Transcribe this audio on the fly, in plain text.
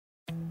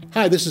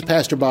Hi, this is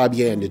Pastor Bob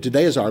Yandian.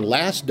 Today is our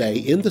last day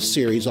in the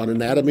series on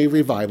Anatomy of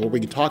Revival.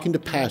 We're talking to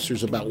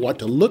pastors about what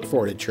to look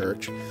for in a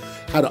church,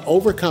 how to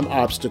overcome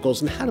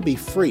obstacles, and how to be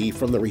free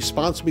from the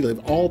responsibility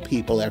of all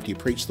people after you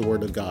preach the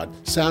Word of God.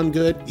 Sound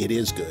good? It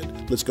is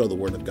good. Let's go to the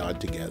Word of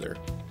God together.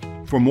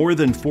 For more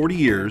than 40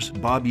 years,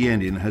 Bob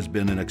Yandian has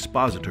been an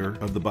expositor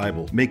of the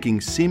Bible,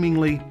 making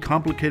seemingly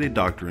complicated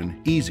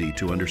doctrine easy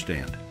to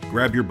understand.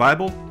 Grab your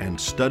Bible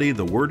and study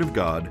the Word of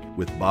God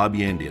with Bob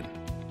Yandian.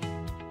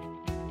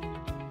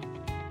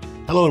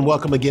 Hello and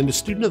welcome again to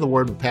Student of the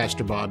Word with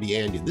Pastor Bob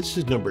Yandian. This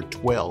is number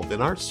 12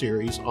 in our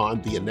series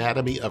on the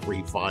Anatomy of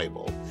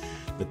Revival.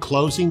 The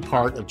closing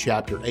part of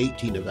chapter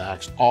 18 of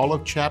Acts, all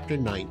of chapter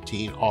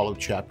 19, all of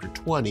chapter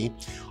 20,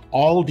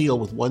 all deal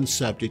with one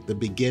subject, the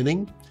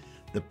beginning,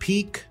 the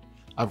peak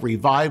of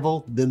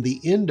revival, then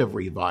the end of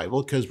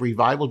revival, because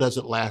revival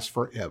doesn't last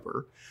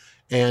forever.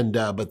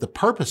 But the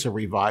purpose of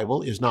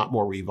revival is not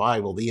more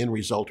revival. The end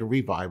result of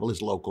revival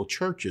is local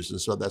churches. And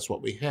so that's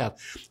what we have.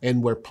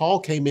 And where Paul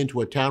came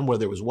into a town where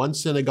there was one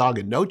synagogue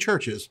and no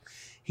churches,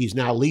 he's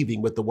now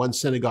leaving with the one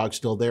synagogue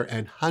still there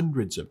and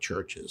hundreds of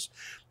churches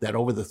that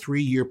over the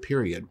 3-year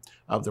period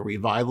of the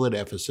revival at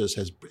Ephesus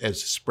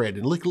has spread.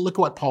 And look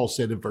what Paul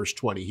said in verse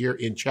 20 here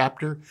in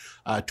chapter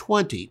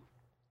 20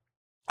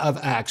 of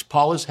Acts.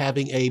 Paul is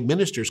having a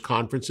ministers'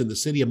 conference in the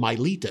city of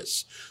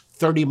Miletus,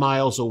 30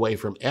 miles away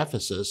from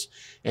Ephesus.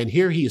 And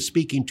here he is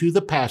speaking to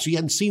the pastor. He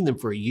hadn't seen them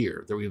for a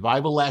year. The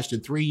revival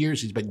lasted 3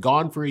 years. He's been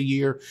gone for a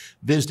year,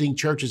 visiting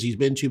churches he's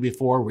been to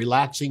before,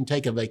 relaxing,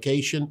 taking a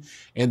vacation.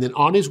 And then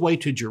on his way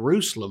to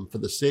Jerusalem for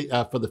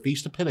the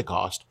Feast of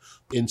Pentecost,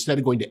 instead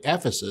of going to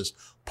Ephesus,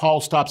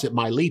 Paul stops at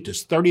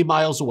Miletus, 30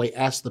 miles away,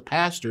 asks the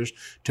pastors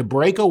to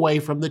break away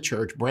from the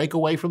church, break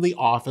away from the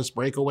office,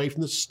 break away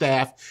from the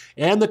staff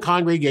and the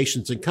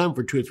congregations and come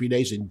for 2 or 3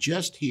 days and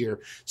just hear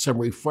some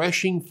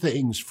refreshing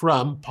things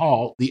from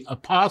Paul, the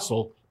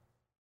apostle,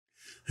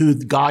 who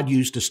God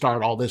used to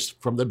start all this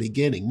from the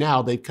beginning.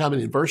 Now they've come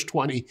in verse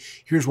 20.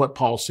 Here's what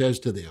Paul says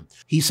to them.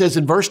 He says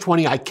in verse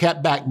 20, I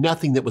kept back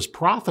nothing that was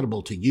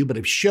profitable to you, but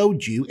have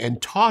showed you and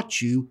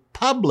taught you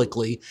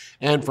publicly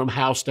and from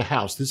house to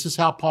house. This is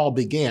how Paul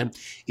began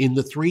in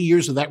the 3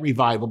 years of that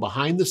revival.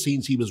 Behind the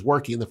scenes, he was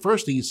working. The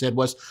first thing he said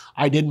was,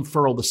 I didn't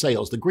furl the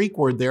sails. The Greek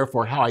word there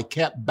for how I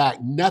kept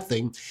back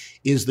nothing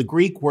is the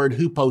Greek word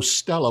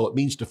hupostello. It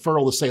means to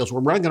furl the sails.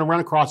 We're going to run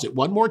across it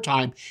one more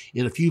time.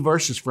 In a few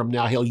verses from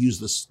now, he'll use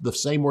the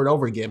same word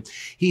over again.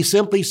 He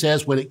simply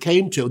says, when it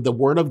came to the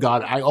Word of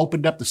God, I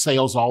opened up the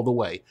sails all the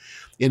way.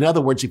 In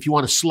other words, if you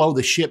want to slow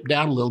the ship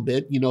down a little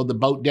bit, the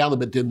boat down a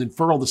bit, then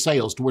furl the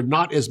sails to where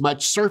not as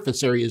much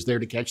surface area is there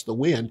to catch the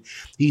wind.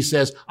 He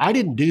says, I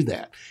didn't do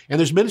that. And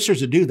there's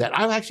ministers that do that.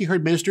 I've actually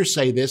heard ministers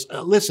say this.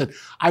 Listen,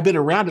 I've been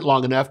around it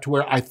long enough to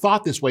where I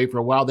thought this way for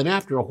a while. Then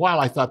after a while,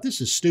 I thought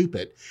this is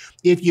stupid.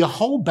 If you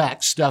hold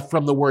back stuff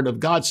from the Word of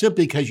God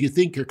simply because you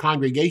think your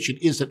congregation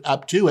isn't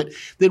up to it,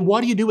 then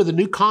what do you do with a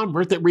new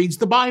convert that reads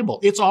the Bible?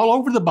 It's all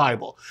over the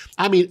Bible.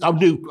 I mean,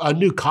 a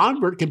new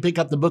convert can pick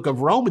up the book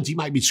of Romans. He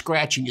might be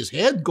scratching his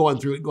head going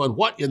through it, going,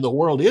 what in the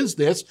world is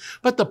this?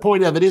 But the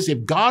point of it is,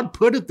 if God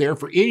put it there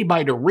for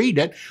anybody to read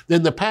it,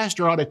 then the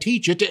pastor ought to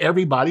teach it to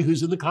everybody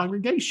who's in the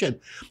congregation.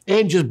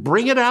 And just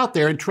bring it out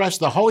there and trust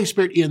the Holy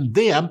Spirit in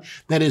them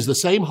that is the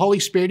same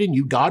Holy Spirit in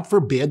you. God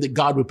forbid that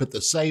God would put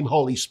the same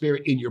Holy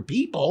Spirit in your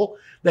people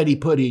that He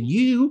put in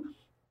you.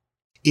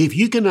 If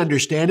you can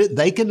understand it,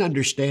 they can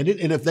understand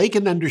it. And if they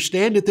can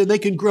understand it, then they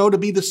can grow to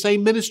be the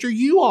same minister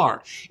you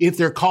are. If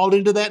they're called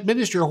into that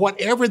ministry or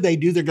whatever they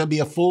do, they're going to be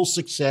a full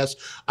success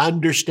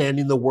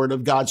understanding the Word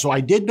of God. So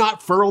I did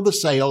not furl the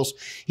sails.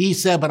 He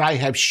said, but I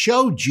have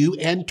showed you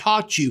and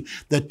taught you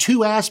the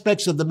two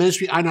aspects of the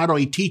ministry. I not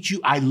only teach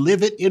you, I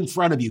live it in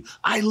front of you.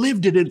 I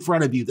lived it in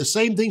front of you. The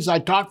same things I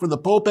taught from the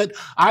pulpit.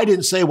 I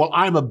didn't say, well,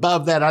 I'm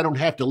above that. I don't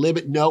have to live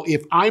it. No,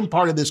 if I'm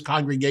part of this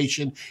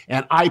congregation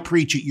and I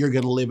preach it, you're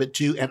going to live it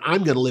too. And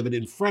I'm going to live it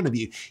in front of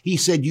you. He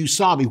said, you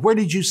saw me. Where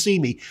did you see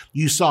me?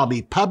 You saw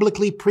me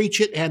publicly preach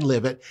it and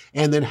live it,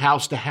 and then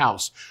house to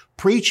house.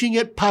 Preaching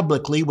it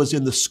publicly was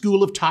in the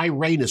school of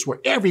Tyrannus, where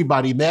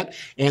everybody met,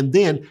 and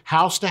then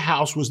house to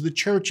house was the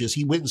churches.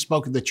 He went and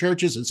spoke in the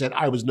churches and said,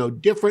 I was no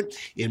different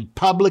in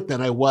public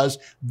than I was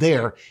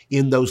there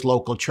in those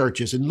local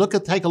churches. And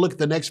take a look at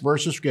the next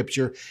verse of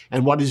Scripture,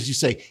 and what does he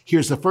say?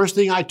 Here's the first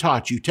thing I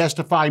taught you,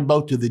 testifying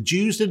both to the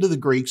Jews and to the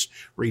Greeks,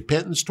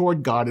 repentance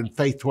toward God and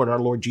faith toward our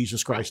Lord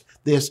Jesus Christ.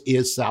 This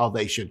is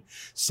salvation.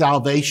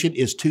 Salvation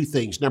is two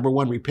things. Number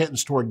one,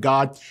 repentance toward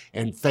God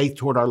and faith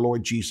toward our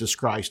Lord Jesus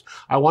Christ.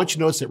 I want you to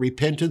notice that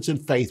repentance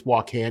and faith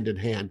walk hand in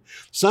hand.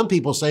 Some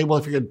people say, well,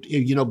 if you're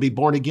going to be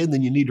born again,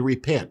 then you need to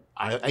repent.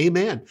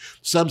 Amen.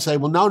 Some say,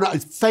 well, no,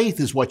 faith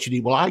is what you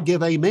need. Well, I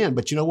give amen.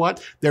 But you know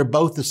what? They're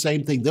both the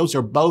same thing. Those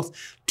are both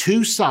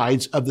two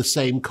sides of the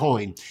same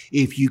coin.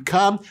 If you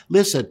come,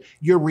 listen,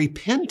 your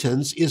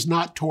repentance is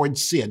not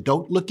towards sin.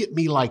 Don't look at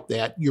me like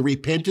that. Your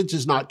repentance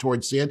is not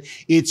towards sin.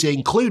 It's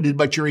included,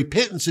 but your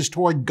repentance is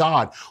toward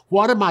God.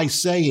 What am I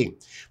saying?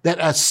 That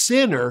a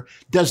sinner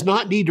does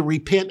not need to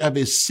repent of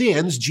his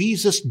sins.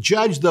 Jesus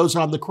judged those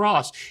on the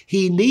cross.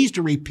 He needs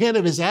to repent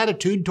of his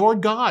attitude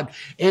toward God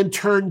and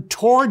turn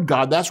toward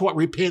God. That's what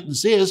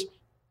repentance is.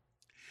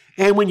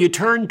 And when you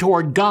turn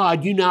toward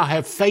God, you now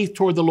have faith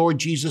toward the Lord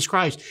Jesus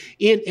Christ.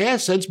 In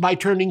essence, by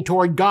turning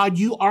toward God,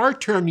 you are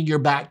turning your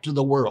back to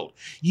the world.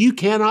 You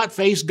cannot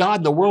face God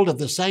and the world at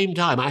the same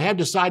time. I have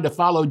decided to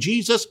follow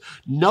Jesus.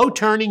 No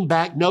turning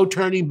back, no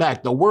turning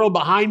back. The world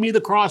behind me,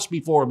 the cross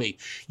before me.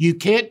 You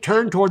can't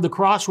turn toward the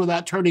cross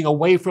without turning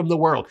away from the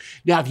world.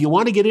 Now, if you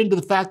want to get into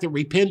the fact that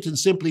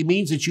repentance simply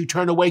means that you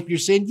turn away from your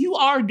sin, you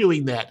are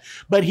doing that.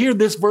 But here,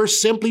 this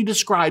verse simply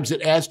describes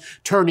it as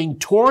turning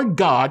toward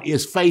God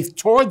is faith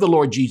toward the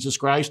Lord Jesus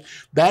Christ.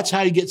 That's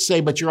how you get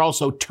saved, but you're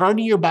also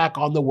turning your back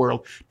on the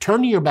world,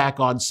 turning your back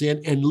on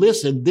sin. And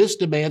listen, this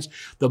demands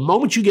the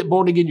moment you get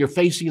born again, you're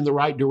facing in the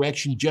right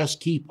direction. Just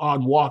keep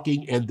on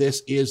walking. And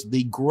this is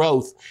the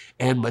growth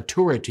and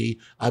maturity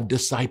of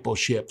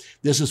discipleship.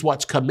 This is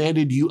what's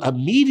commanded you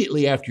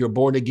immediately after you're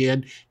born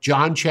again.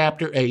 John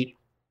chapter 8.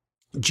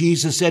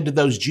 Jesus said to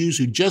those Jews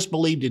who just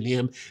believed in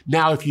him,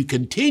 now if you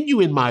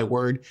continue in my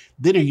word,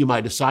 then are you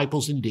my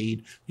disciples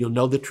indeed. You'll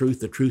know the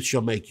truth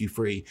shall make you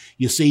free.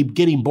 You see,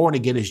 getting born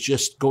again is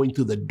just going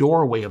through the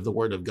doorway of the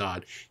word of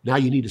God. Now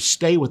you need to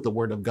stay with the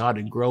word of God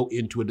and grow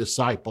into a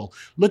disciple.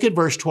 Look at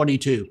verse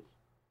 22.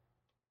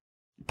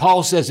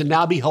 Paul says, and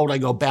now behold, I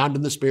go bound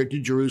in the Spirit to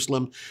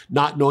Jerusalem,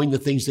 not knowing the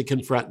things that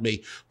confront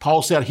me.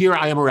 Paul said, here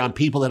I am around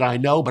people that I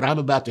know, but I'm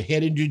about to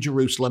head into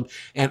Jerusalem,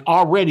 and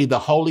already the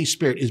Holy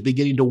Spirit is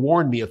beginning to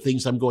warn me of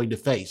things I'm going to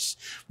face.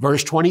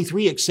 Verse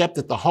 23, except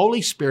that the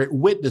Holy Spirit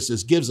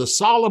witnesses, gives a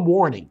solemn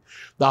warning.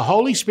 The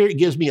Holy Spirit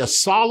gives me a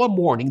solemn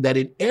warning that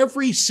in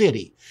every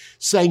city,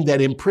 saying that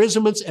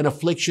imprisonments and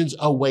afflictions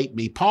await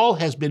me. Paul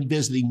has been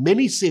visiting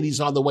many cities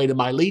on the way to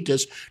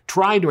Miletus,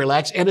 trying to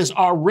relax, and has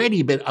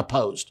already been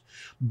opposed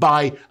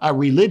by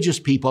religious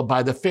people,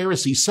 by the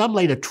Pharisees. Some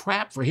laid a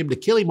trap for him to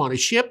kill him on a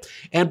ship,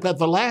 and at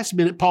the last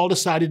minute, Paul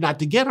decided not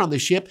to get on the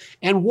ship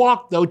and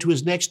walked, though, to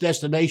his next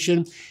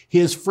destination.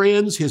 His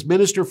friends, his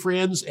minister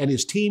friends, and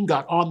his team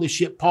got on the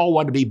ship. Paul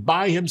wanted to be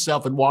by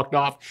himself and walked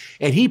off,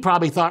 and he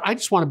probably thought, I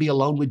just want to be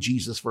alone with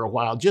Jesus for a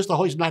while, just the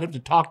Holy Spirit, not have to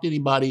talk to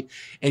anybody,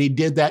 and he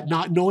did that,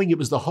 not knowing it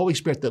was the Holy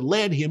Spirit that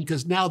led him,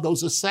 because now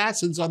those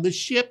assassins on the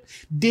ship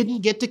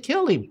didn't get to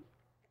kill him.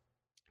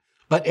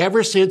 But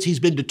ever since he's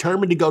been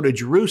determined to go to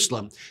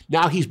Jerusalem,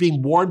 now he's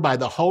being warned by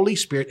the Holy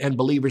Spirit and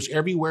believers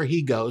everywhere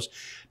he goes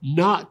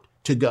not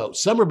to go.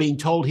 Some are being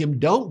told him,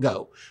 don't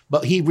go.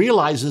 But he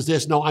realizes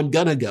this, no, I'm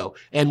going to go.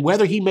 And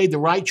whether he made the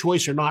right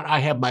choice or not, I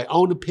have my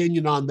own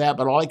opinion on that,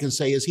 but all I can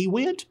say is he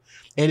went.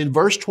 And in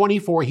verse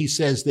 24, he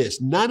says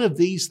this, none of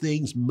these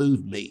things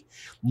move me.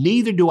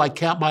 Neither do I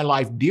count my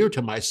life dear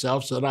to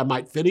myself so that I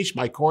might finish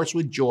my course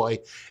with joy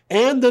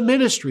and the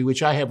ministry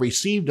which I have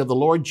received of the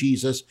Lord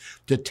Jesus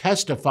to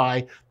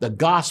testify the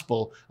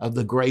gospel of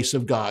the grace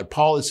of God.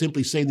 Paul is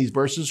simply saying these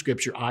verses of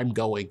scripture, I'm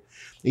going.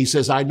 He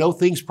says, I know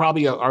things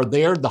probably are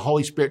there. The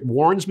Holy Spirit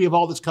warns me of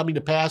all that's coming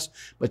to pass.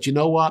 But you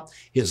know what?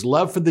 His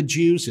love for the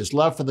Jews, his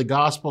love for the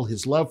gospel,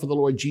 his love for the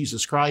Lord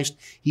Jesus Christ,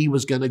 he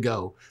was going to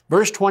go.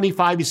 Verse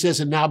 25, he says,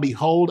 and now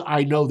behold,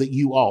 I know that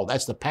you all,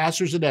 that's the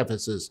pastors at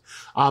Ephesus,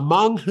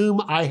 among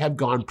whom I have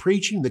gone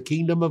preaching the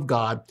kingdom of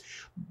God,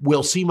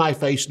 will see my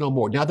face no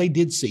more. Now they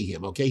did see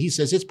him, okay? He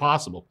says it's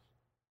possible.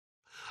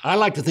 I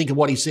like to think of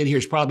what he said here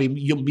is probably,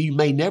 you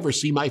may never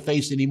see my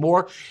face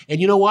anymore. And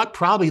you know what?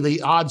 Probably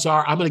the odds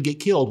are I'm going to get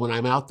killed when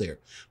I'm out there.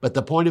 But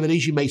the point of it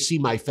is you may see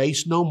my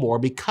face no more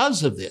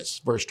because of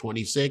this. Verse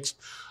 26,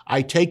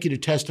 I take you to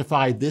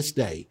testify this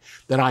day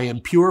that I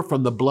am pure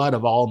from the blood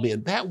of all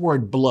men. That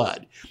word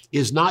blood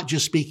is not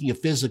just speaking of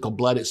physical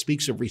blood. It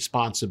speaks of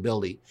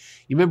responsibility.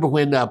 You remember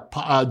when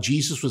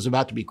Jesus was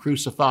about to be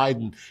crucified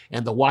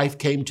and the wife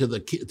came to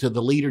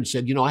the leader and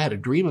said, you know, I had a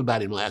dream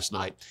about him last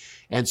night.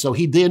 And so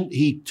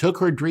he took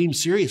her dream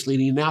seriously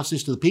and he announced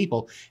this to the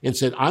people and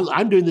said,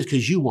 I'm doing this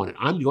because you want it.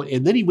 I'm going.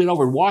 And then he went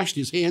over and washed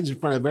his hands in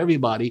front of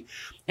everybody.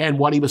 And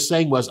what he was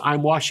saying was,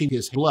 I'm washing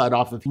his blood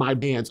off of my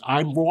hands.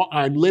 I'm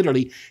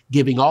literally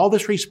giving all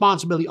this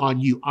responsibility on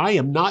you. I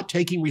am not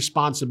taking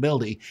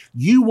responsibility.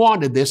 You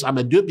wanted this. I'm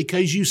going to do it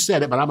because you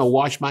said it, but I'm going to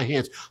wash my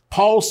hands.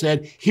 Paul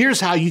said,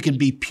 here's how you can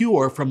be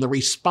pure from the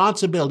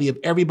responsibility of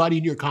everybody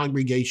in your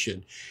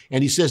congregation.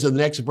 And he says in the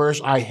next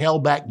verse, I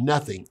held back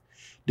nothing,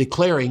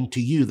 declaring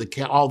to you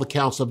all the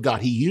counsel of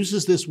God. He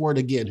uses this word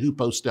again,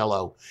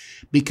 hupostello,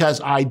 because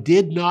I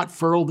did not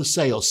furl the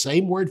sail.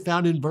 Same word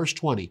found in verse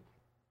 20.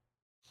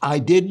 I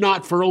did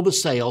not furl the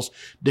sails,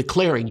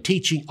 declaring,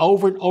 teaching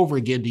over and over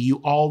again to you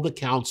all the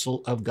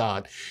counsel of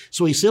God.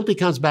 So he simply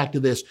comes back to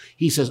this.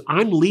 He says,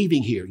 I'm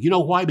leaving here. You know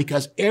why?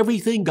 Because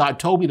everything God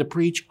told me to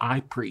preach, I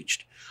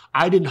preached.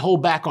 I didn't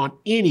hold back on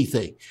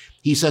anything.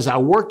 He says, I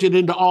worked it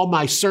into all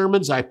my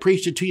sermons. I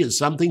preached it to you. And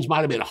some things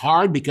might have been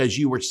hard because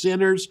you were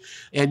sinners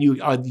and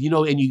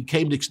you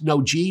came to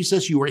know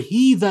Jesus. You were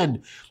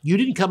heathen. You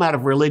didn't come out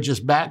of a religious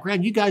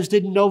background. You guys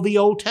didn't know the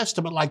Old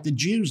Testament like the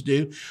Jews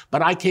do.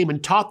 But I came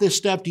and taught this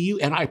stuff to you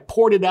and I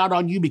poured it out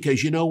on you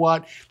because you know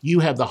what? You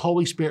have the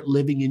Holy Spirit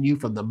living in you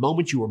from the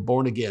moment you were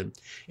born again.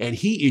 And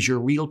he is your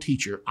real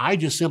teacher. I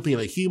just simply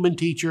am a human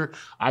teacher.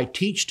 I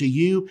teach to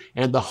you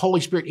and the Holy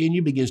Spirit in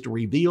you begins to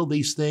reveal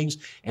these things.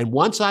 And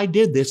once I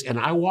did this, and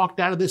I walked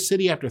out of this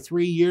city after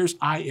 3 years,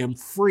 I am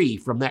free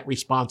from that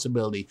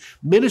responsibility.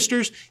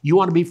 Ministers, you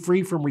want to be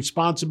free from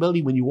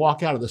responsibility when you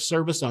walk out of the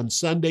service on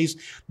Sundays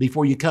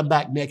before you come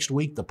back next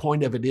week. The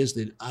point of it is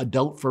that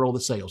don't furl the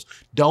sails.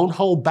 Don't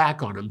hold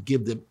back on them.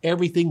 Give them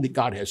everything that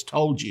God has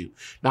told you.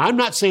 Now, I'm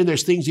not saying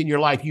there's things in your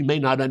life you may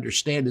not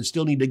understand and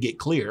still need to get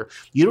clear.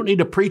 You don't need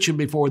to preach them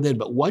before then,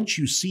 but once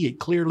you see it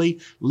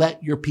clearly,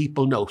 let your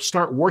people know.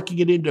 Start working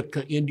it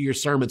into your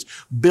sermons.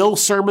 Build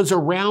sermons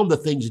around the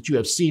things that you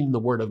have seen in the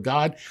Word of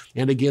God.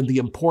 And again, the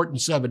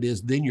importance of it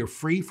is then you're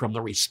free from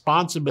the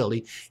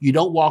responsibility. You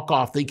don't walk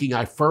off thinking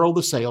I furled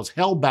the sails,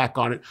 held back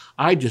on it.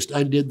 I just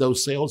undid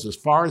those sails as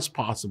far as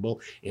possible,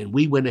 and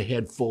we went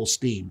ahead full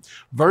steam.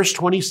 Verse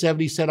 27,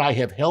 he said, I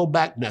have held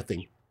back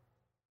nothing.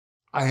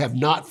 I have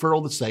not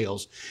furled the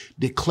sails,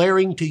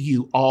 declaring to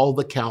you all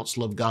the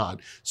counsel of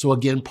God. So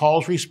again,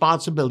 Paul's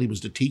responsibility was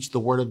to teach the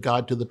Word of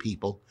God to the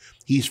people.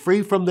 He's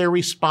free from their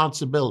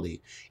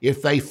responsibility.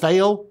 If they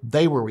fail,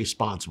 they were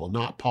responsible,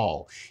 not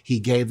Paul.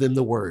 He gave them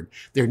the Word.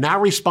 They're now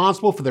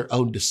responsible for their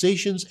own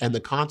decisions and the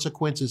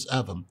consequences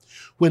of them.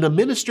 When a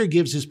minister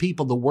gives his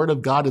people the Word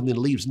of God and then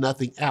leaves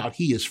nothing out,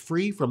 he is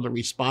free from the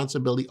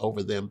responsibility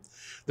over them.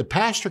 The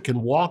pastor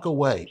can walk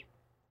away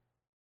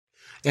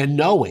and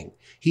knowing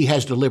he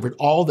has delivered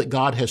all that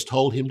God has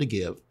told him to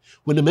give.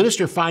 When the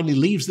minister finally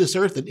leaves this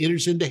earth and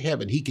enters into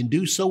heaven, he can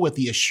do so with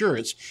the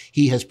assurance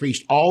he has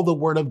preached all the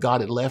Word of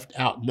God and left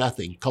out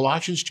nothing.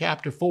 Colossians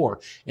chapter 4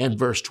 and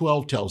verse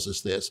 12 tells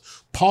us this.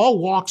 Paul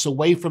walks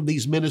away from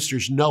these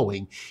ministers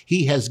knowing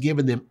he has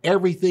given them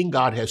everything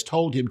God has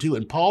told him to,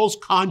 and Paul's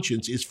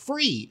conscience is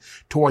free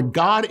toward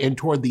God and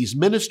toward these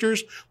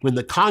ministers. When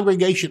the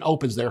congregation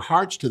opens their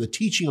hearts to the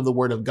teaching of the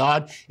Word of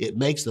God, it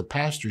makes the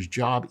pastor's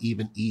job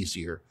even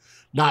easier.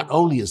 Not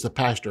only is the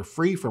pastor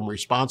free from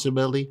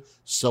responsibility,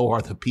 so are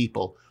the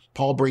people.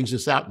 Paul brings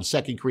this out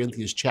in 2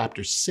 Corinthians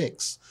chapter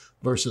 6,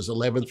 verses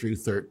 11 through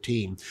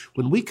 13.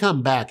 When we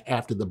come back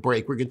after the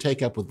break, we're going to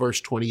take up with verse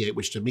 28,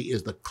 which to me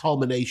is the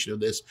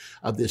culmination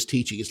of this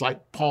teaching. It's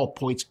like Paul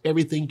points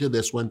everything to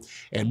this one,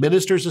 and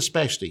ministers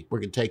especially. We're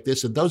going to take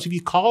this, and those of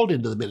you called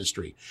into the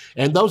ministry,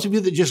 and those of you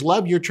that just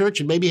love your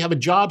church and maybe have a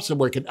job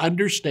somewhere can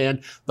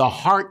understand the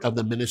heart of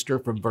the minister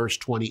from verse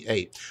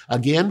 28.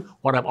 Again,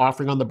 what I'm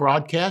offering on the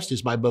broadcast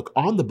is my book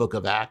on the book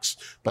of Acts,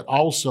 but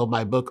also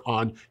my book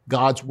on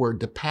God's Word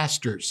to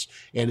pastors.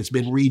 And it's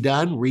been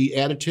redone,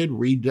 re-edited,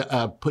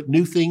 put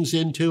new things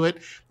into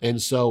it.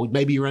 And so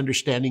maybe your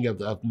understanding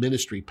of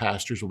ministry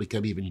pastors will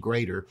become even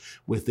greater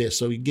with this.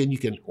 So again, you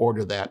can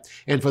order that.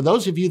 And for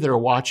those of you that are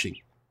watching,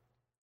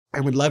 I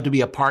would love to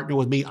be a partner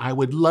with me. I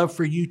would love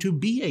for you to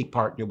be a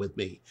partner with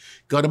me.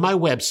 Go to my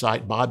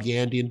website,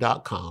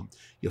 bobyandian.com.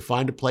 You'll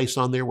find a place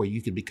on there where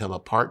you can become a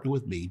partner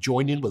with me.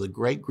 Join in with a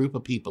great group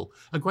of people,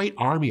 a great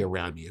army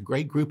around me, a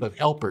great group of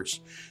helpers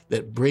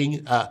that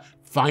bring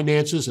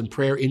finances and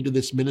prayer into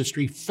this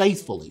ministry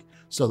faithfully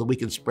so that we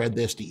can spread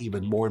this to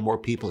even more and more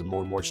people and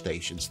more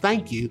stations.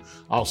 Thank you.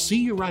 I'll see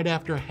you right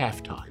after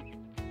halftime.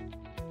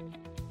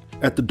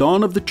 At the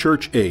dawn of the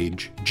church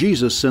age,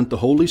 Jesus sent the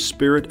Holy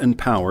Spirit and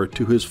power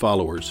to his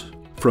followers.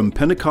 From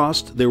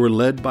Pentecost, they were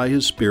led by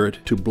his Spirit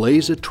to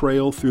blaze a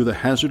trail through the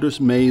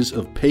hazardous maze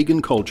of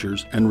pagan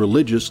cultures and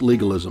religious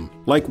legalism.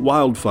 Like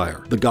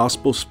wildfire, the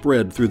gospel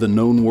spread through the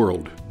known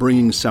world,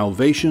 bringing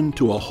salvation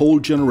to a whole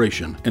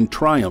generation and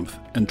triumph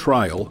and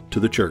trial to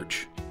the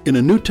church. In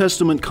a New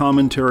Testament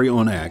commentary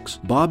on Acts,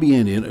 Bob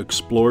Yandian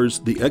explores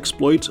the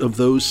exploits of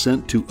those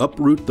sent to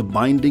uproot the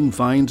binding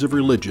vines of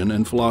religion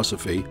and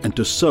philosophy and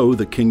to sow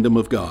the kingdom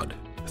of God.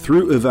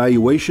 Through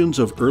evaluations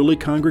of early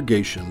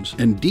congregations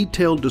and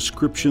detailed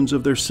descriptions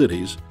of their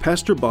cities,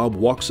 Pastor Bob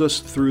walks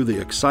us through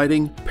the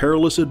exciting,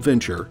 perilous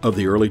adventure of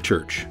the early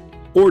church.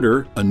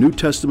 Order a New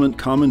Testament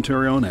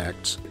commentary on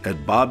Acts at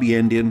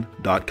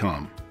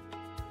bobyandian.com.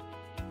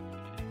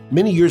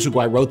 Many years ago,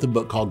 I wrote the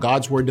book called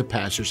God's Word to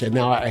Pastors, and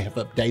now I have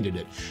updated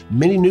it.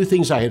 Many new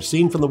things I have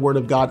seen from the Word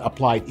of God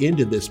applied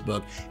into this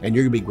book, and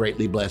you're going to be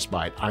greatly blessed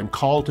by it. I'm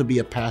called to be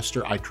a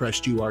pastor. I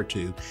trust you are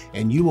too.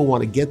 And you will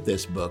want to get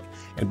this book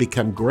and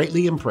become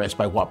greatly impressed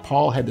by what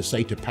Paul had to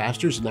say to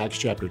pastors in Acts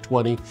chapter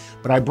 20.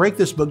 But I break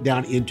this book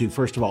down into,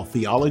 first of all,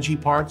 theology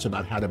parts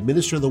about how to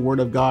minister the Word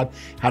of God,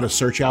 how to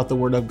search out the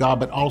Word of God,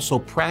 but also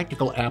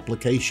practical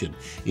application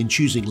in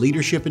choosing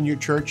leadership in your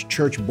church,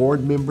 church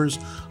board members.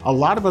 A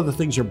lot of other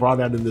things are brought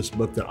out in this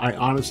book that I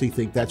honestly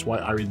think that's why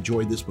I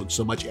enjoyed this book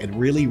so much and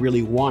really,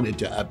 really wanted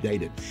to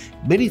update it.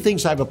 Many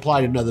things I've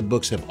applied in other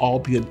books have all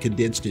been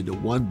condensed into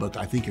one book.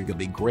 I think you're going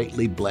to be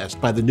greatly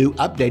blessed by the new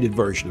updated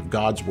version of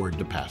God's Word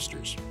to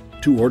Pastors.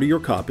 To order your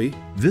copy,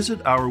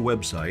 visit our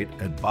website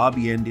at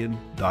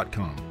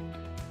bobyandian.com.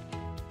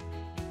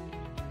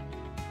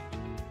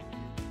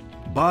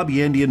 Bob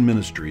Yandian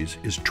Ministries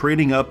is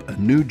training up a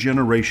new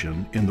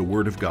generation in the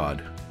Word of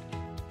God.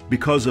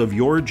 Because of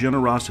your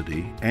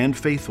generosity and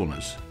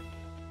faithfulness,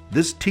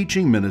 this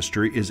teaching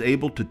ministry is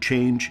able to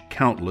change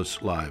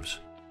countless lives.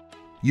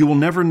 You will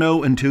never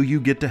know until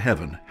you get to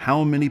heaven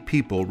how many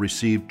people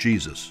received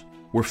Jesus,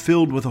 were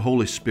filled with the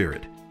Holy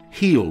Spirit,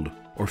 healed,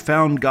 or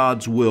found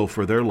God's will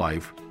for their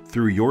life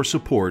through your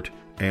support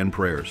and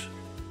prayers.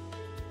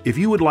 If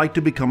you would like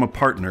to become a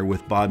partner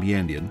with Bob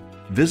Yandian,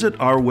 visit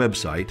our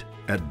website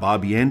at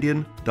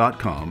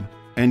bobyandian.com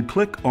and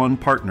click on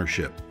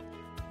Partnership.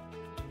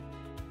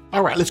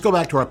 All right, let's go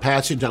back to our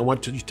passage. I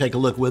want you to take a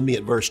look with me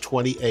at verse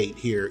 28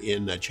 here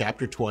in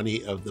chapter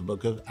 20 of the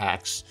book of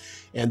Acts.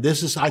 And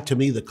this is, to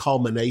me, the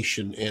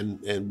culmination,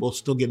 and we'll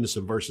still get into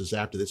some verses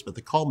after this, but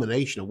the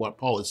culmination of what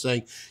Paul is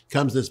saying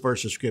comes this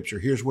verse of Scripture.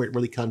 Here's where it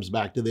really comes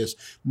back to this.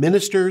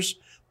 Ministers,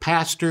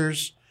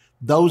 pastors,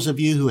 those of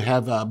you who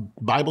have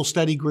Bible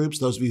study groups,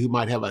 those of you who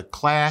might have a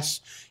class,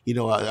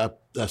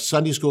 a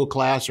Sunday school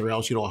class, or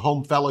else, a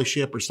home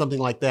fellowship or something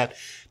like that,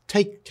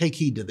 take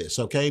heed to this,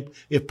 okay?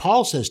 If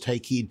Paul says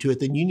take heed to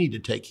it, then you need to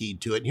take heed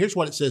to it. And here's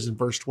what it says in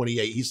verse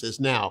 28. He says,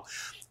 now,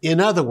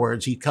 in other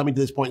words, he's coming to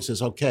this point and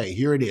says, okay,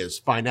 here it is,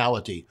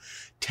 finality.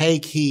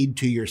 Take heed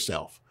to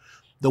yourself.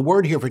 The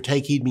word here for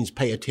take heed means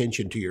pay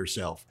attention to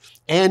yourself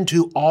and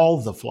to all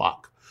the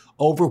flock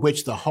over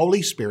which the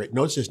Holy Spirit,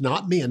 notice it's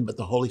not men, but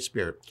the Holy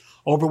Spirit,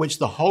 over which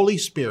the Holy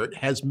Spirit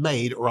has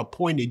made or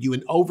appointed you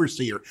an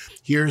overseer.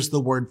 Here's the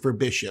word for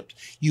bishop.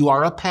 You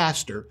are a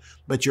pastor,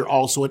 but you're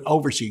also an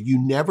overseer. You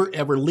never,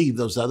 ever leave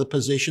those other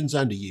positions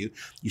under you.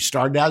 You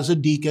started out as a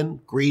deacon,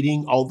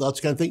 greeting, all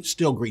those kind of things,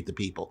 still greet the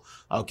people.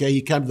 Okay,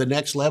 you come to the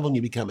next level and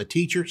you become a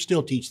teacher,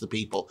 still teach the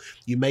people.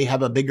 You may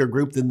have a bigger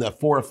group than the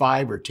 4 or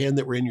 5 or 10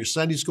 that were in your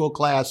Sunday school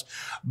class,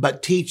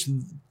 but teach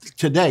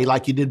today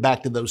like you did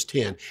back to those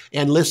 10.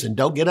 And listen,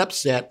 don't get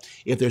upset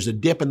if there's a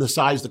dip in the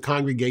size of the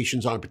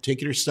congregations on a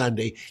particular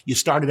Sunday. You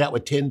started out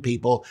with 10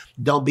 people.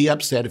 Don't be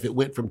upset if it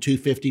went from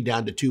 250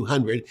 down to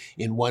 200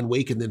 in 1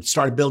 week and then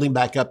started building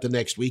back up the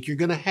next week. You're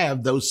going to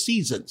have those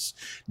seasons.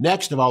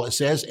 Next of all, it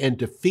says, and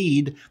to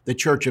feed the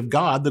church of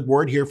God. The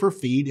word here for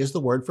feed is the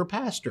word for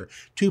pastor.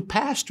 To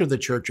pastor the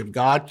church of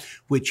God,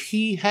 which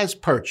he has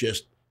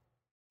purchased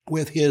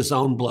with his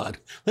own blood.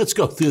 Let's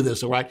go through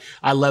this, all right?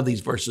 I love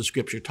these verses of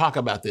Scripture. Talk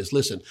about this.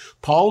 Listen,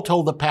 Paul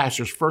told the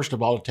pastors, first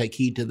of all, to take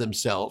heed to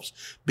themselves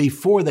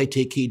before they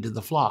take heed to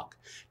the flock.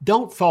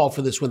 Don't fall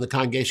for this when the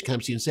congregation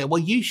comes to you and say,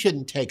 well, you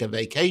shouldn't take a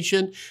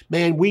vacation.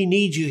 Man, we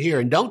need you here.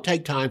 And don't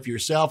take time for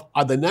yourself.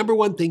 The number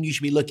one thing you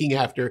should be looking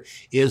after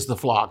is the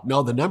flock.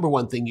 No, the number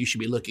one thing you should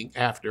be looking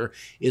after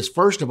is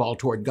first of all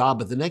toward God,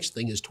 but the next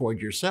thing is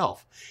toward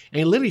yourself. And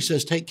he literally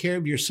says, take care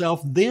of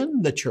yourself,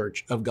 then the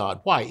church of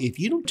God. Why? If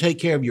you don't take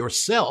care of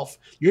yourself,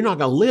 you're not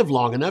going to live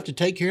long enough to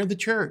take care of the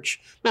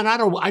church. Man,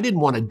 I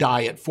didn't want to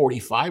die at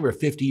 45 or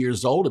 50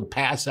 years old and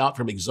pass out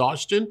from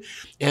exhaustion.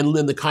 And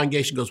then the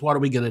congregation goes, what are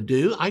we going to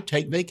do? I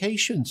take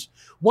vacations.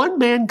 One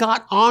man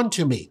got on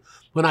to me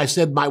when I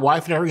said my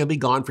wife and I were going to be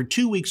gone for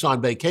 2 weeks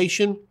on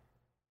vacation.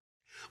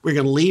 We're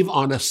going to leave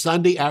on a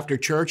Sunday after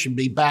church and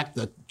be back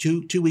the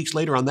two weeks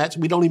later on that. So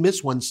we'd only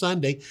miss one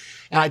Sunday.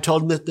 And I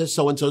told him that this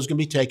so-and-so is going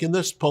to be taking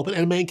this pulpit.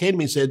 And a man came to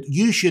me and said,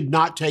 you should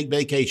not take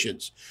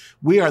vacations.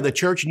 We are the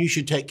church and you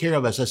should take care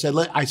of us. I said,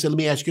 let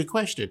me ask you a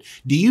question.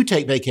 Do you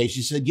take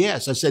vacations? He said,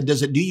 yes. I said,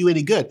 does it do you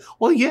any good?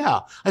 Well, yeah.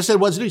 I said,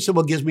 what does it do? He said,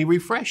 well, it gives me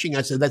refreshing.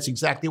 I said, that's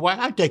exactly why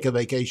I take a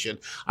vacation.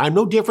 I'm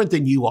no different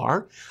than you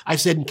are. I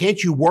said, and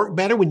can't you work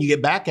better when you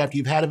get back after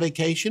you've had a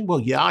vacation? Well,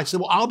 yeah. I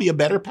said, well, I'll be a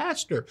better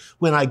pastor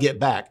when I get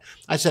back.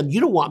 I said, you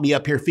don't want me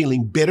up here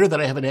feeling bitter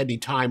that I haven't had any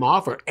time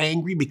off or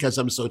angry because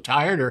I'm so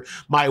tired or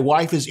my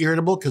wife is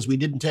irritable because we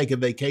didn't take a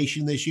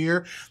vacation this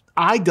year.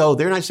 I go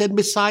there and I said,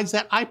 besides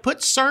that, I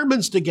put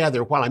sermons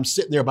together while I'm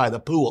sitting there by the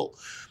pool.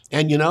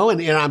 And,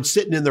 and I'm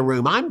sitting in the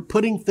room. I'm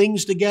putting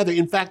things together.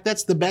 In fact,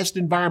 that's the best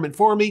environment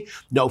for me.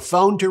 No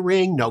phone to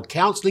ring, no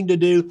counseling to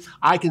do.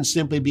 I can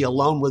simply be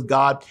alone with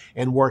God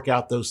and work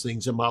out those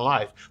things in my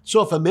life.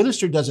 So if a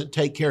minister doesn't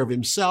take care of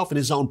himself in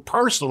his own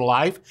personal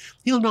life,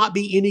 he'll not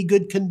be in any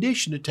good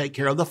condition to take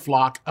care of the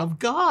flock of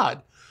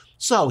God.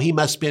 So he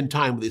must spend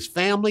time with his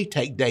family,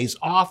 take days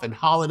off and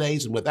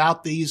holidays, and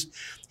without these,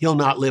 he'll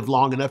not live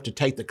long enough to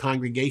take the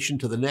congregation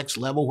to the next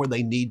level where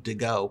they need to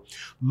go.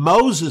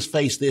 Moses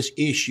faced this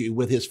issue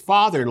with his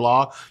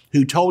father-in-law,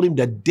 who told him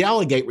to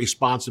delegate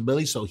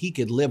responsibility so he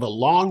could live a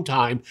long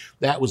time.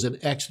 That was in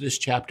Exodus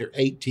chapter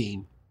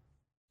 18.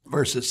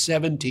 Verses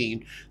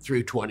 17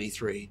 through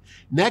 23.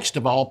 Next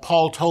of all,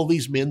 Paul told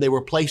these men they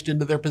were placed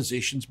into their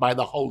positions by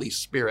the Holy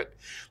Spirit.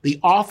 The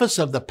office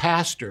of the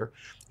pastor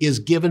is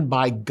given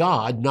by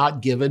God,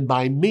 not given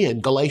by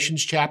men.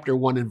 Galatians chapter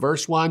 1 and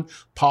verse 1,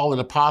 Paul, an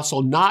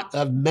apostle, not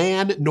of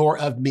man nor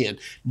of men.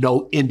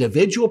 No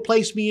individual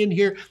placed me in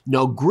here.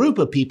 No group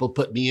of people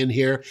put me in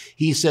here.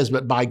 He says,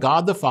 but by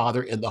God the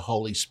Father and the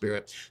Holy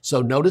Spirit.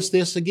 So notice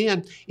this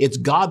again. It's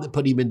God that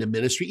put him into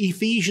ministry.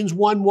 Ephesians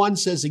 1:1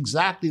 says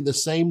exactly the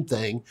same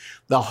thing.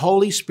 The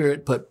Holy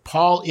Spirit put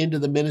Paul into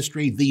the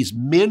ministry. These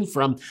men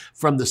from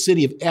the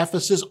city of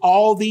Ephesus,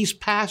 all these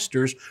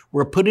pastors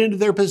were put into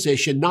their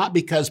position, not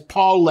because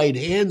Paul laid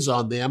hands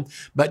on them,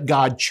 but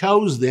God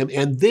chose them,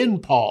 and then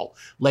Paul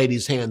laid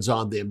his hands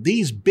on them.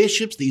 These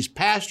bishops, these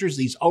pastors,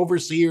 these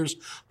overseers,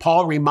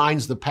 Paul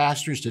reminds the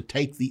pastors to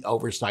take the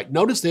oversight.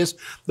 Notice this,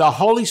 the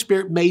Holy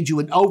Spirit made you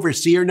an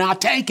overseer, now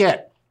take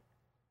it.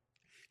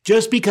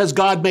 Just because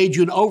God made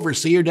you an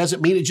overseer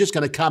doesn't mean it's just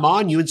going to come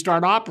on you and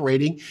start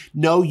operating.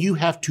 No, you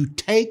have to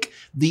take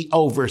the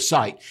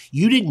oversight.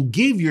 You didn't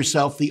give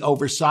yourself the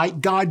oversight.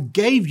 God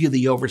gave you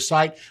the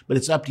oversight, but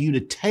it's up to you to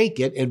take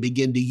it and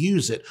begin to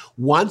use it.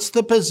 Once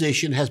the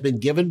position has been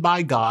given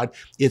by God,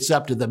 it's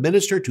up to the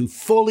minister to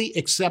fully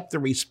accept the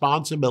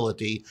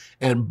responsibility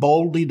and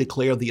boldly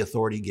declare the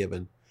authority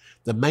given.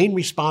 The main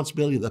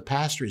responsibility of the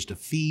pastor is to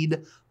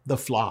feed the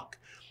flock.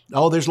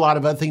 Oh, there's a lot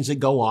of other things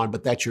that go on,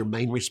 but that's your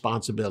main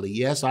responsibility.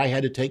 Yes, I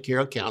had to take care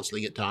of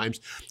counseling at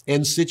times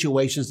and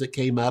situations that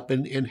came up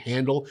and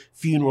handle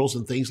funerals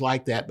and things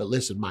like that. But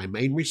listen, my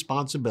main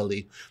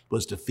responsibility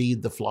was to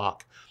feed the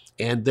flock.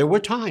 And there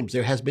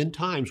has been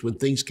times when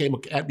things came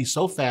at me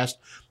so fast.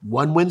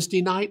 One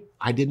Wednesday night,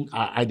 I didn't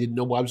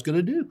know what I was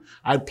going to do.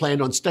 I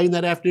planned on staying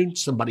that afternoon.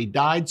 Somebody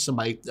died.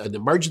 An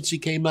emergency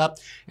came up,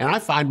 and I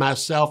find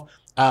myself,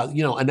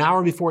 an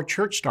hour before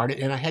church started,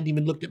 and I hadn't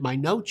even looked at my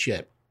notes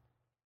yet.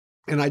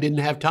 And I didn't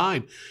have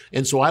time.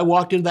 And so I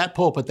walked into that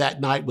pulpit that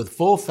night with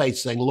full faith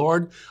saying,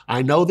 Lord,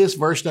 I know this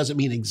verse doesn't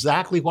mean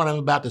exactly what I'm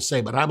about to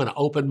say, but I'm going to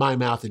open my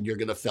mouth and you're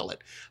going to fill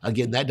it.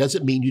 Again, that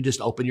doesn't mean you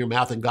just open your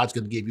mouth and God's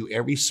going to give you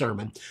every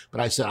sermon.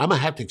 But I said, I'm going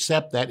to have to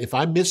accept that. If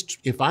I'm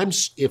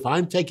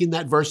taking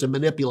that verse and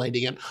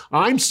manipulating it,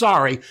 I'm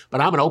sorry,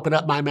 but I'm going to open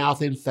up my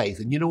mouth in faith.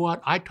 And you know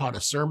what? I taught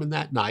a sermon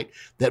that night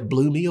that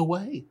blew me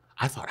away.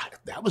 I thought,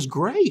 that was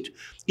great.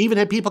 Even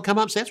had people come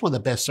up and say, that's one of the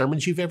best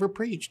sermons you've ever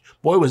preached.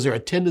 Boy, was there a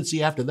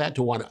tendency after that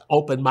to want to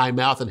open my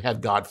mouth and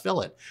have God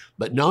fill it.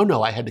 But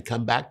no, I had to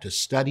come back to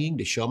studying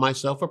to show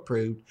myself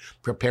approved,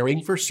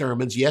 preparing for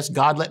sermons. Yes,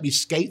 God let me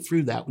skate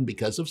through that one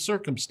because of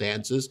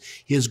circumstances.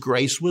 His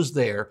grace was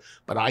there,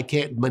 but I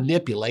can't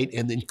manipulate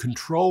and then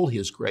control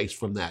His grace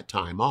from that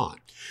time on.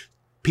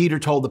 Peter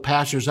told the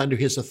pastors under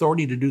his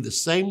authority to do the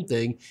same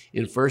thing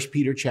in 1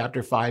 Peter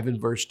chapter 5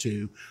 and verse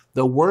 2.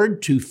 The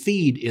word to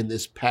feed in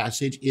this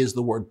passage is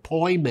the word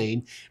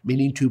poimen,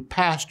 meaning to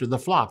pasture the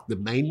flock. The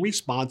main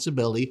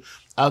responsibility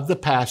of the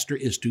pastor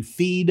is to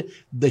feed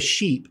the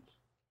sheep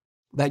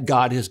that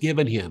God has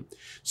given him.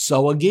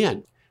 So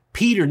again,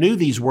 Peter knew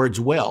these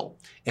words well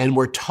and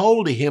were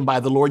told to him by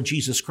the Lord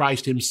Jesus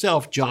Christ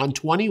himself, John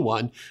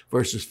 21,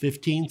 verses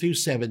 15 through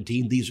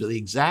 17. These are the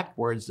exact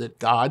words that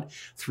God,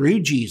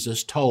 through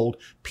Jesus, told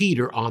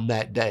Peter on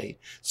that day.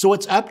 So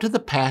it's up to the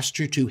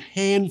pastor to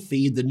hand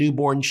feed the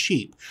newborn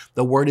sheep.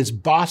 The word is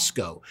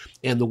bosco,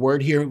 and the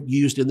word here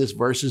used in this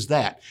verse is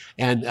that.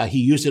 And he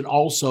used it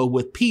also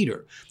with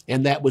Peter,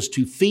 and that was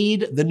to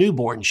feed the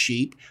newborn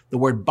sheep. The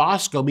word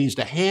bosco means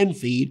to hand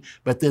feed,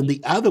 but then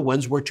the other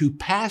ones were to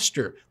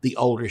pasture the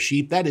older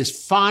sheep. That is,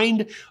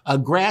 find a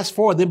grass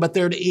for them, but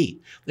they're to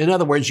eat. In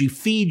other words, you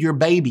feed your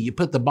baby. You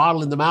put the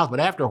bottle in the mouth, but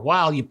after a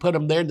while, you put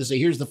them there and they say,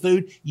 here's the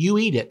food, you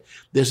eat it.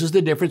 This is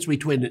the difference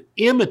between an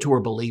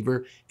immature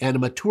believer and a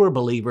mature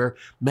believer.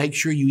 Make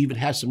sure you even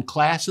have some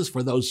classes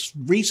for those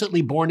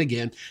recently born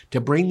again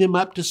to bring them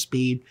up to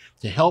speed,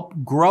 to help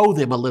grow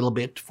them a little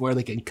bit to where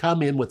they can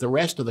come in with the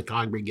rest of the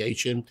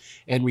congregation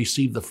and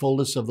receive the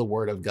fullness of the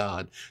Word of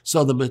God.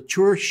 So the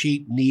mature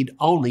sheep need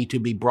only to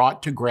be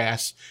brought to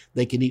grass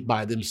they can eat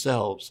by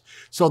themselves.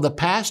 So the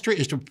pastor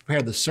is to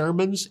prepare the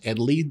sermons and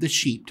lead the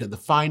sheep to the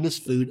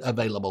finest food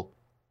available.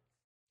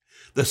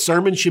 The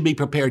sermon should be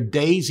prepared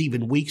days,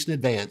 even weeks in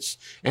advance.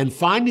 And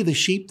finally, the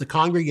sheep, the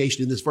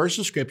congregation in this verse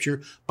of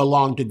Scripture,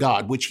 belong to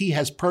God, which He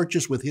has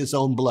purchased with His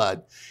own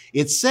blood.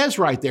 It says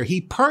right there,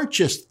 He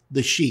purchased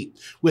the sheep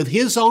with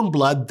His own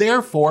blood.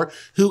 Therefore,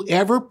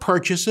 whoever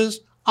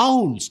purchases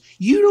owns.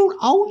 You don't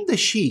own the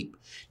sheep.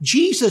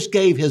 Jesus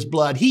gave His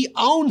blood. He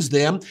owns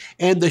them,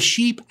 and the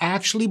sheep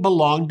actually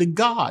belong to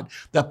God.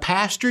 The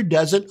pastor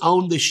doesn't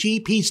own the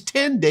sheep. He's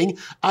tending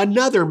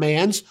another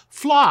man's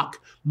flock.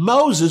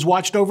 Moses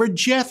watched over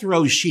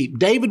Jethro's sheep.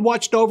 David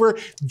watched over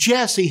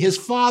Jesse, his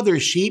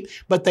father's sheep,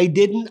 but they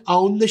didn't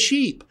own the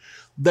sheep.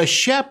 The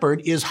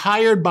shepherd is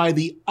hired by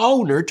the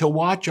owner to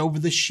watch over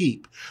the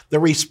sheep. The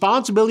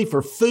responsibility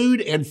for food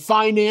and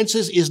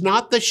finances is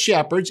not the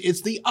shepherd's,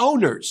 it's the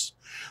owner's.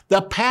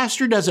 The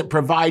pastor doesn't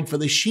provide for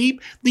the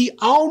sheep. The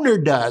owner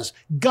does.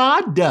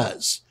 God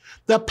does.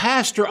 The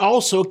pastor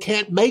also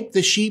can't make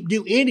the sheep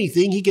do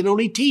anything. He can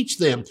only teach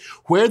them.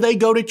 Where they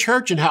go to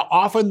church and how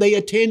often they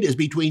attend is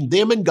between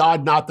them and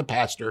God, not the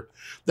pastor.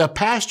 The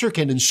pastor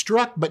can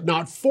instruct but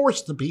not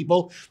force the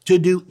people to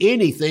do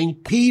anything.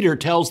 Peter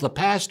tells the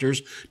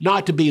pastors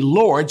not to be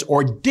lords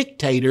or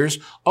dictators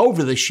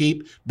over the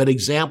sheep, but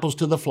examples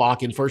to the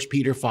flock in 1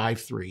 Peter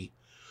 5:3.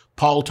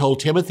 Paul told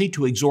Timothy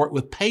to exhort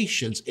with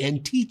patience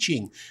and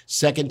teaching.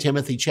 2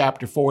 Timothy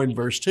chapter 4 and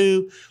verse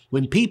 2.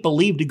 When people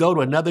leave to go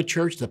to another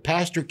church, the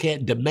pastor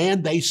can't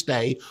demand they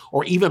stay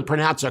or even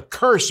pronounce a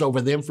curse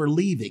over them for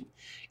leaving.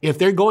 If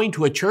they're going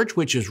to a church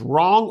which is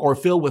wrong or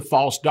filled with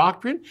false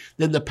doctrine,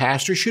 then the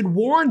pastor should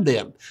warn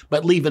them,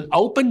 but leave an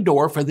open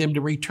door for them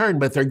to return.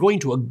 But if they're going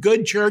to a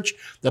good church,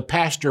 the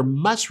pastor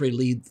must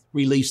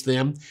release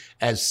them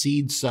as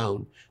seed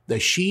sown. The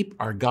sheep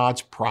are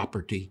God's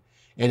property.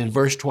 And in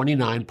verse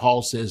 29,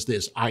 Paul says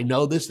this, I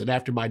know this, that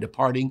after my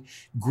departing,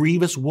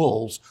 grievous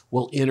wolves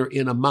will enter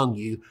in among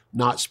you,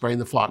 not sparing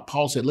the flock.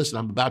 Paul said, listen,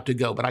 I'm about to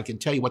go, but I can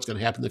tell you what's going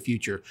to happen in the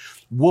future.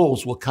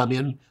 Wolves will come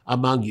in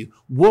among you.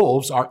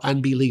 Wolves are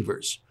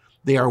unbelievers.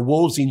 They are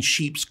wolves in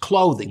sheep's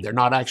clothing. They're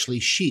not actually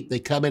sheep. They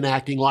come in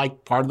acting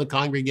like part of the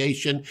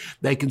congregation.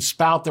 They can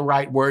spout the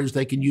right words.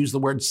 They can use the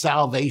word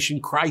salvation,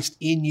 Christ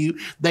in you.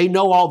 They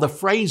know all the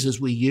phrases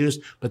we use,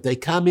 but they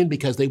come in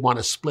because they want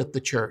to split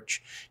the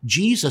church.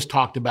 Jesus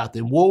talked about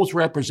them. Wolves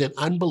represent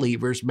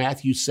unbelievers,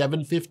 Matthew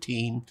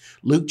 7:15,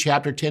 Luke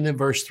chapter 10 and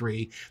verse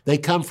 3. They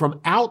come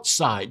from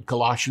outside,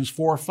 Colossians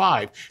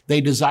 4:5.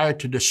 They desire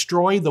to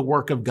destroy the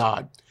work of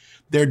God.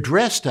 They're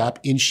dressed up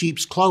in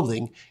sheep's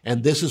clothing,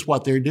 and this is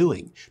what they're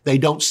doing. They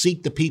don't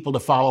seek the people to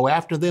follow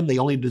after them. They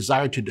only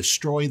desire to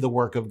destroy the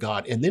work of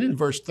God. And then in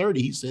verse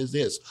 30, he says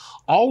this,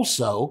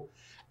 also,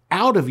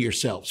 out of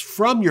yourselves,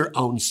 from your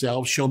own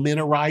selves, shall men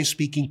arise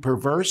speaking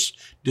perverse,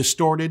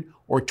 distorted,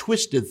 or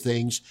twisted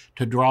things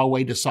to draw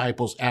away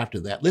disciples after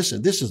that.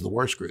 Listen, this is the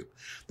worst group.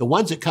 The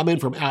ones that come in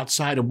from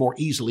outside are more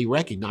easily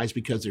recognized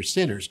because they're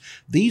sinners.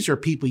 These are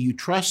people you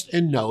trust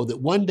and know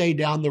that one day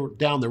down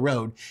the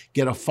road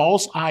get a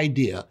false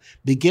idea,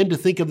 begin to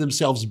think of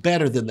themselves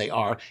better than they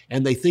are,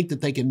 and they think that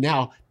they can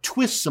now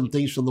twist some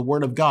things from the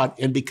Word of God.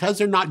 And because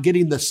they're not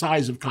getting the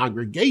size of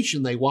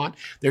congregation they want,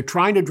 they're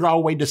trying to draw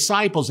away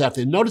disciples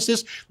after them. Notice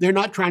this, they're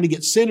not trying to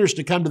get sinners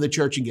to come to the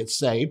church and get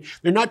saved.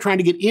 They're not trying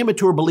to get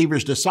immature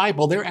believers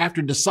discipled. They're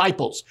after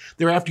disciples.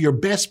 They're after your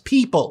best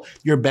people,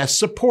 your best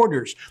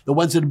supporters, the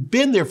ones that have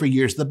been there for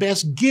years, the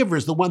best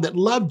givers, the one that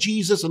love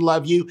Jesus and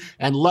love you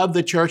and love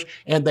the church.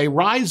 And they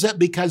rise up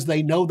because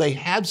they know they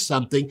have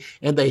something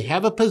and they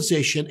have a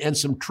position and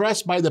some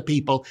trust by the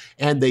people,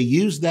 and they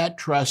use that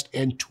trust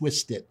and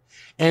twist it.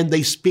 And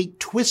they speak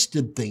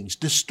twisted things,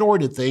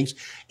 distorted things.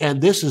 And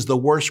this is the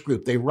worst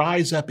group. They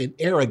rise up in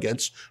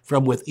arrogance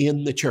from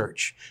within the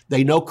church.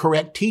 They know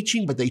correct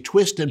teaching, but they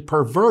twist and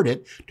pervert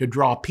it to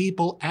draw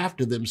people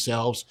after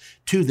themselves,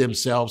 to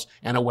themselves,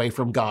 and away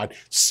from God.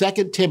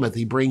 2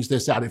 Timothy brings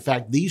this out. In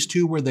fact, these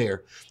two were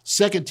there.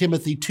 2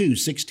 Timothy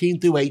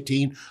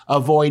 2:16-18,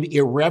 avoid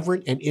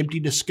irreverent and empty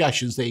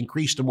discussions. They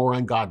increase to more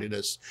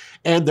ungodliness.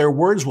 And their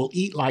words will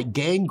eat like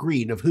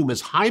gangrene, of whom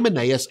is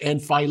Hymenaeus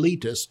and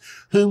Philetus,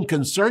 whom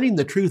concerning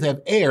the truth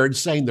have erred,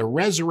 saying the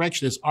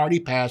resurrection is already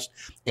past,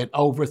 and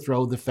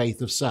overthrow the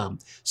faith of some.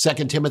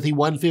 2 Timothy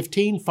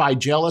 1:15,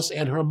 Phygellus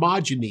and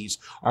Hermogenes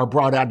are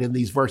brought out in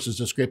these verses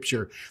of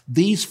Scripture.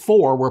 These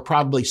four were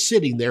probably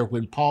sitting there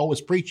when Paul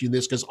was preaching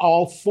this, because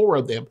all four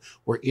of them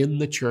were in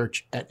the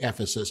church at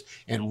Ephesus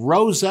and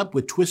rose up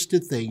with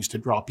twisted things to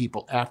draw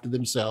people after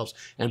themselves.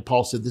 And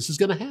Paul said, this is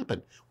going to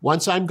happen.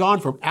 Once I'm gone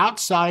from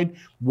outside,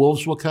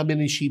 wolves will come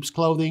in sheep's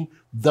clothing.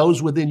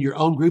 Those within your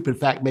own group, in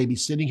fact, maybe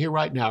sitting here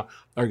right now,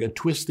 are going to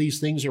twist these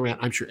things around.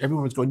 I'm sure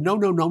everyone's going, no,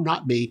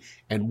 not me.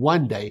 And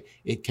one day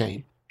it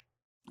came.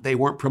 They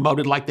weren't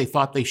promoted like they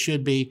thought they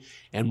should be.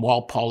 And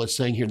while Paul is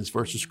saying here in this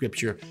verse of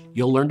Scripture,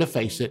 you'll learn to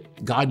face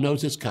it. God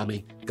knows it's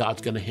coming.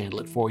 God's going to handle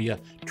it for you.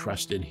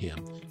 Trust in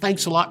Him.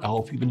 Thanks a lot. I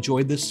hope you've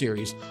enjoyed this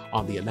series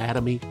on the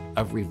anatomy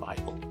of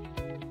revival.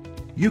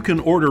 You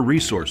can order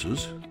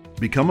resources,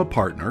 become a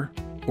partner,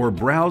 or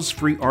browse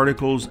free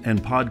articles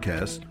and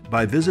podcasts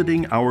by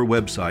visiting our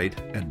website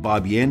at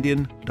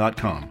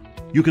bobyandian.com.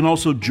 You can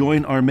also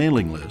join our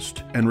mailing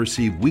list and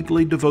receive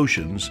weekly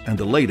devotions and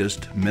the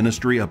latest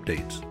ministry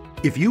updates.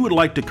 If you would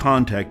like to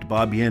contact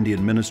Bob Yandian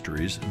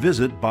Ministries,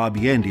 visit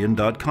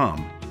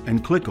bobyandian.com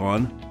and click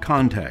on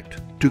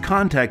Contact. To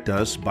contact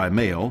us by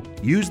mail,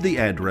 use the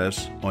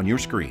address on your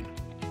screen.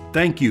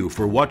 Thank you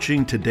for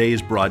watching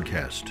today's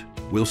broadcast.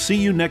 We'll see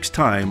you next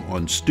time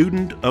on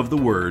Student of the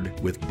Word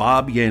with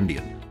Bob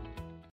Yandian.